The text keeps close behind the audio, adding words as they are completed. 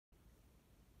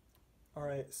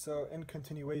Alright, so in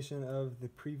continuation of the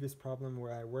previous problem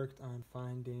where I worked on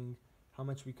finding how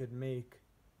much we could make,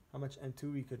 how much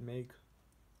N2 we could make,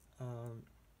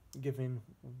 given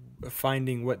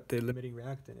finding what the limiting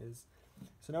reactant is.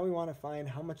 So now we want to find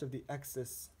how much of the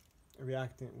excess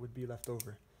reactant would be left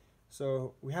over.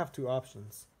 So we have two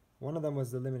options. One of them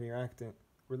was the limiting reactant.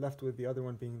 We're left with the other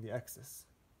one being the excess.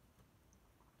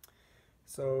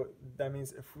 So that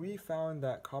means if we found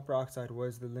that copper oxide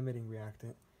was the limiting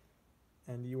reactant,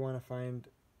 and you want to find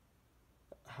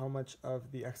how much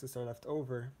of the excess are left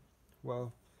over,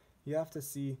 well, you have to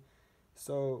see,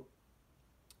 so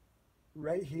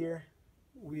right here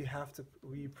we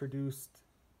produced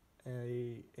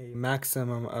a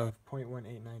maximum of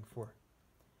 0.1894.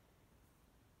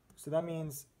 So that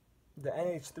means the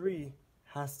NH3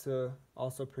 has to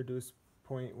also produce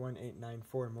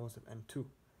 0.1894 moles of N2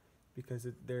 because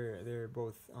they're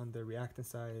both on the reactant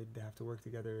side, they have to work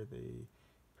together, they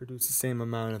produce the same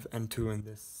amount of N2 in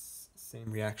this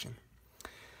same reaction.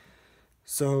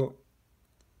 So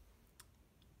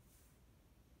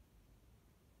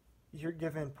you're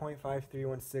given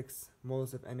 0.5316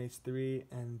 moles of NH3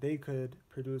 and they could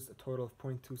produce a total of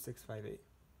 0.2658.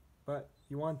 But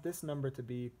you want this number to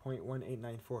be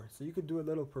 0.1894. So you could do a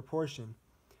little proportion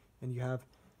and you have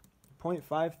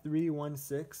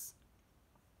 0.5316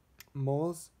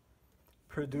 moles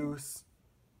produce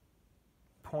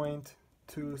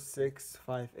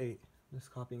 0.2658.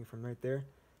 Just copying from right there.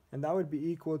 And that would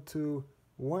be equal to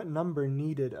what number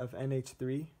needed of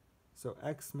NH3. So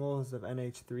X moles of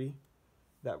NH3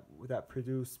 that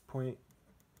produce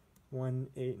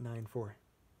 0.1894.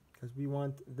 Because we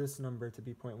want this number to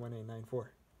be 0.1894.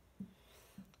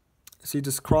 So you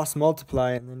just cross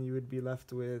multiply and then you would be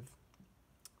left with,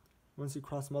 once you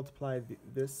cross multiply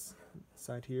this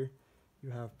side here,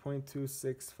 you have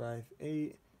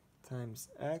 0.2658 times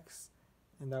X,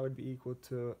 and that would be equal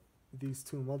to these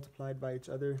two multiplied by each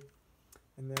other,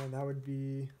 and then that would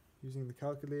be, using the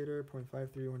calculator,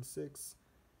 0.5316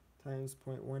 times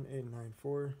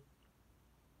 0.1894,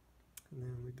 and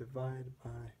then we divide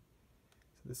by,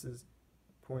 so this is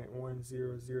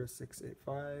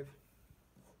 0.100685,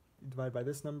 you divide by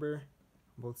this number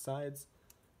on both sides,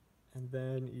 and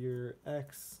then your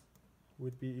X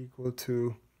would be equal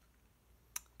to,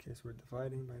 okay, so we're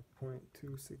dividing by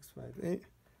 0.2658,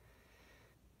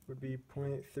 would be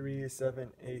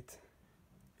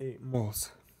 0.3788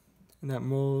 moles, and that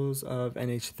moles of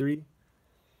NH3.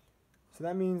 So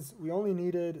that means we only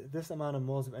needed this amount of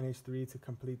moles of NH3 to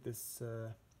complete this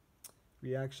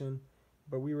reaction,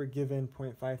 but we were given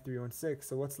 0.5316,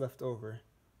 so what's left over?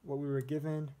 What we were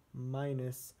given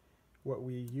minus what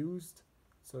we used,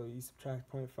 so you subtract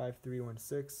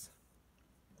 0.5316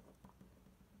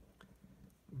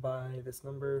 by this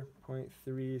number,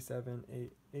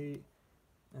 0.3788,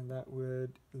 and that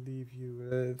would leave you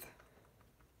with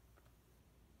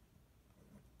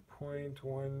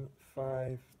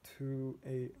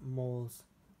 0.1528 moles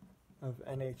of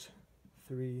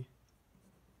NH3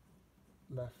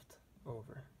 left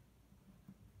over.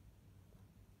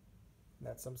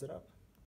 That sums it up.